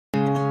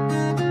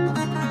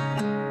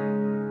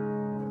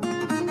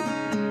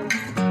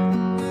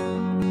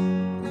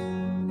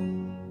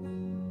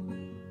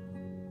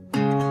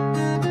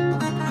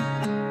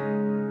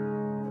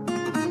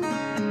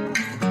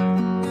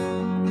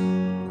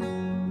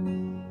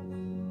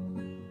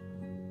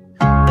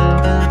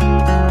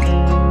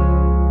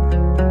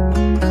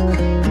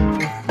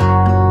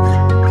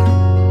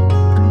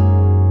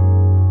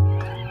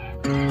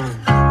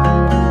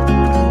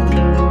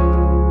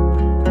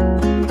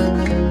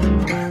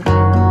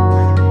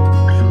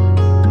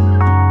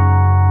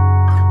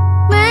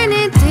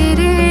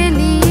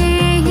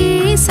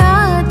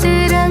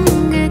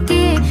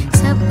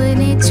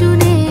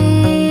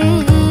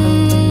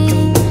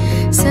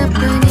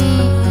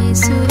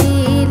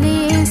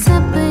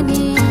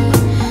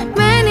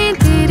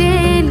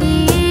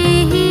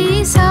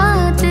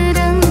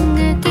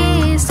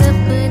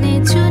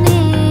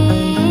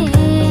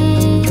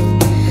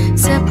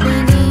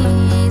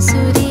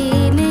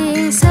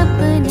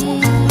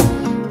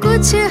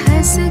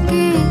हंस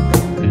के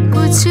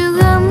कुछ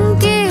गम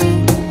के,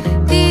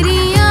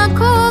 तेरी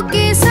आंखों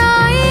के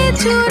साए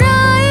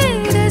चुराए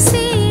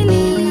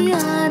रसीली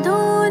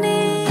यादों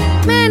ने।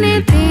 मैंने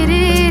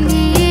तेरे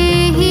लिए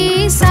ही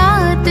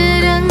 7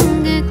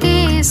 रंग के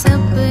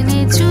सपने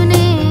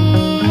चुने,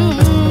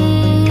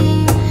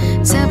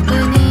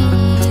 सपने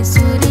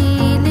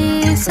सुरीले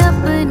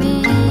सपने।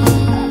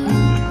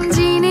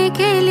 जीने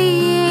के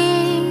लिए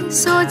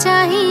सोचा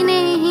ही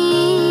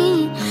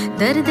नहीं,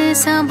 दर्द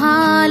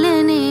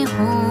संभालने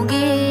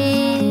होंगे।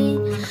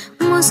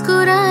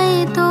 मुस्कुराए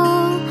तो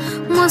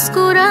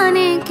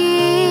मुस्कुराने के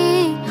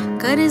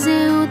कर्जे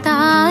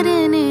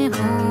उतारने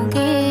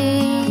होंगे।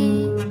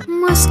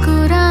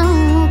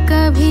 मुस्कुराऊं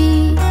कभी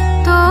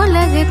तो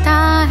लगता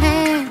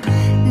है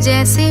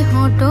जैसे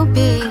होठों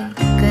पे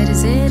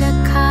कर्जे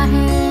रखा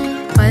है।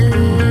 पल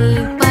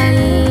पल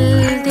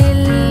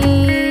दिल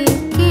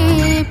के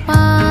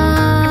पास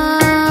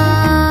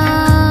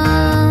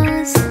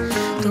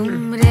तुम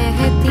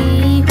रहती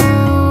हो।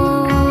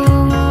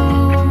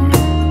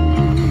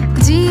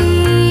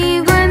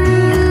 जीवन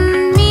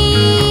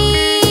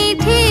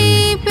मीठी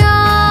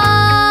प्यास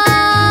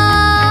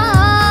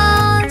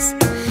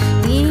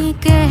ये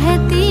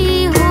कहती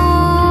हो।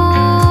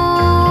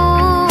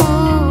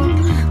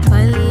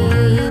 पल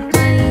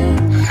पल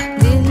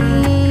दिल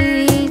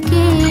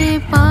के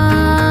पास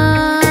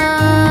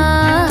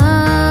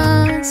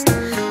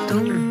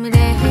तुम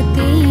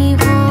रहती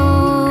हो।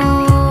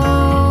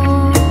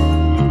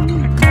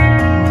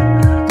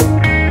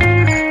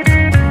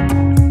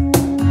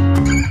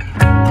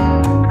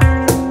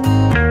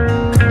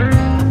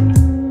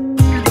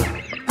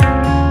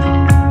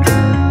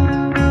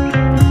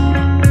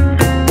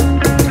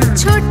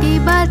 छोटी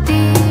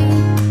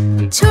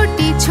बातें,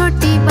 छोटी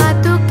छोटी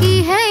बातों की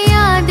है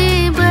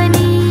यादें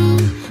बनी।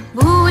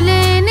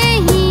 भूले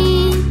नहीं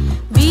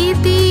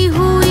बीती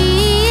हुई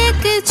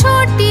एक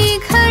छोटी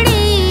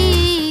घड़ी।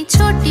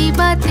 छोटी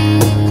बातें,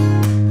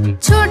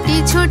 छोटी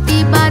छोटी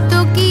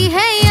बातों की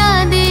है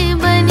यादें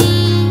बनी।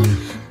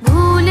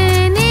 भूले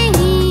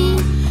नहीं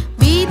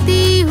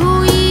बीती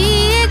हुई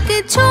एक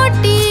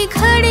छोटी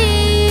घड़ी।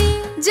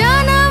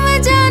 जन्म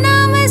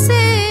जन्म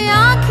से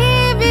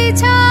आंखें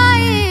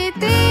बिछाए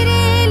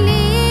तेरे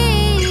लिए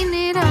इन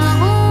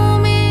राहों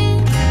में।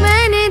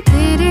 मैंने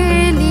तेरे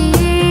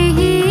लिए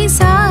ही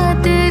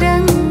 7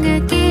 रंग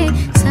के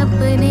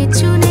सपने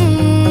चुने,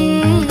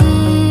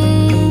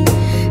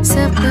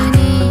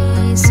 सपने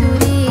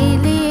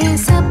सुरीले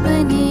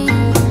सपने।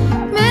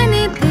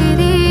 मैंने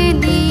तेरे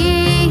लिए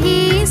ही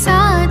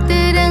 7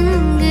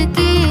 रंग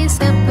के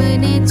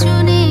सपने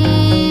चुने,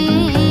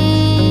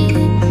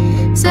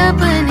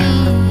 सपने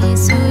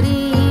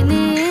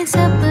सुरीले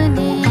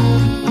सपने।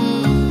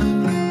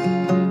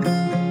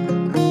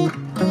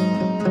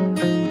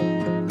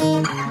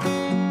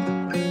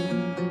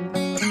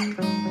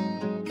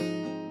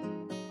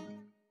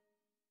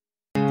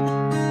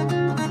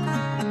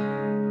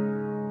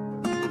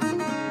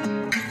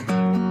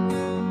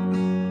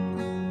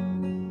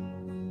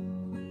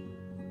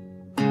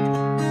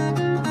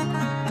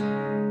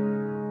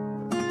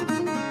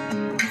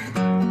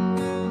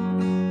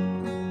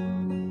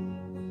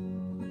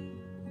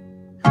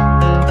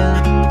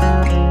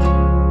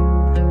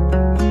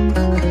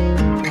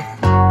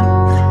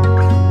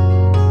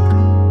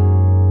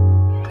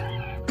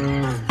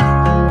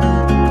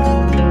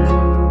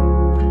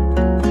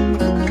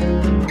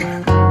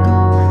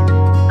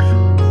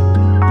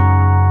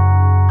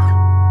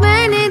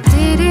 मैंने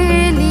तेरे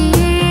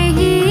लिए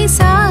ही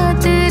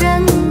 7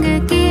 रंग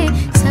के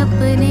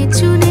सपने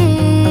चुने,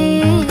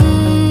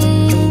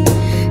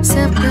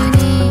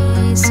 सपने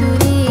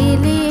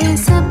सुरीले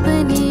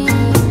सपने।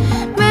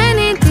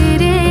 मैंने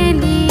तेरे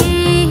लिए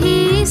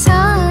ही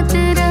 7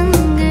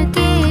 रंग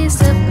के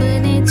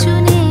सपने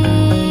चुने,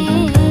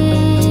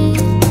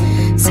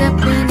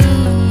 सपने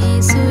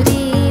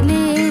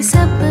सुरीले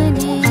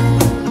सपने।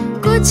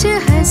 कुछ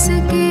हंस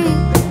के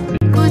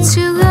कुछ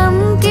गम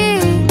के,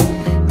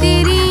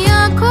 तेरी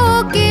आंखों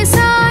के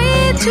साए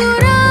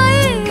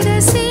चुराए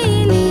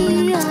रसीली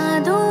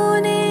यादों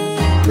ने।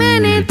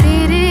 मैंने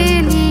तेरे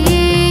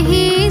लिए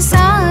ही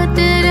 7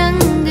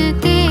 रंग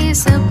के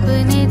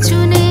सपने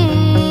चुने,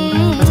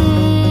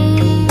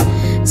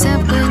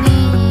 सपने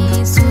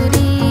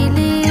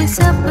सुरीले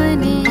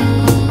सपने।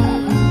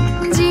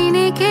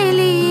 जीने के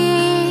लिए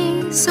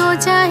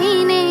सोचा ही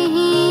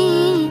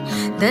नहीं,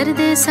 दर्द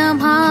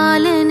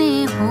संभालने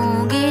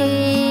होंगे।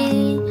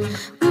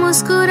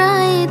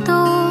 मुस्कुराए तो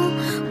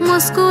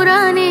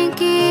मुस्कुराने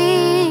के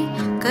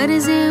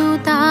कर्जे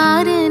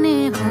उतारने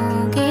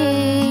होंगे।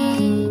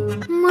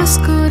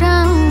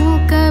 मुस्कुराऊं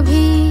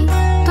कभी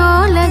तो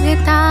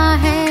लगता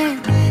है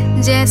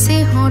जैसे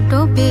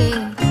होठों पे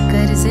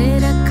कर्जे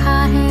रखा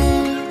है।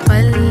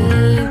 पल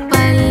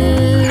पल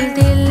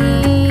दिल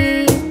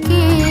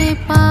के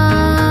पास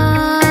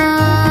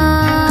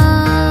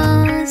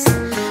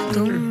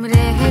तुम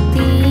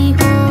रहती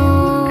हो।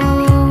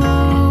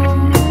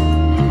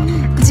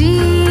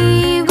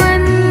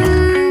 जीवन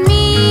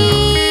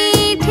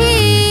मीठी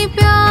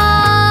प्यास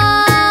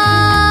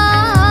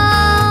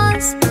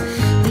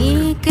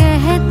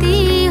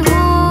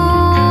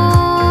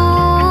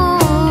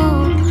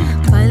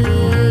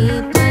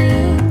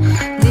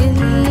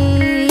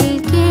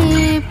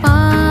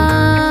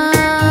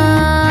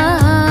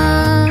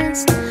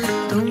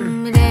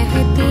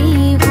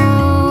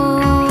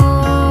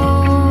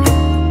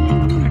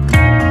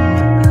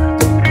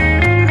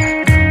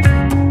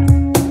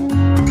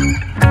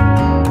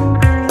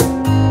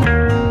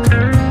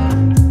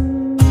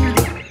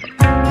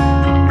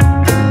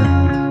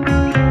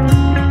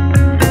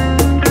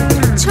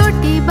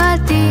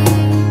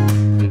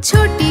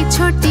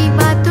छोटी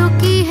बातों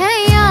की है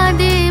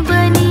यादें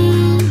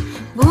बनी,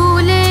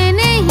 भूले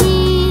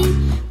नहीं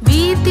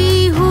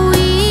बीती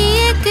हुई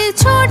एक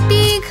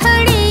छोटी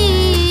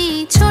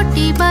घड़ी।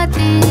 छोटी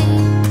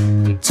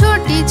बातें,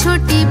 छोटी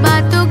छोटी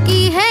बातों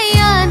की है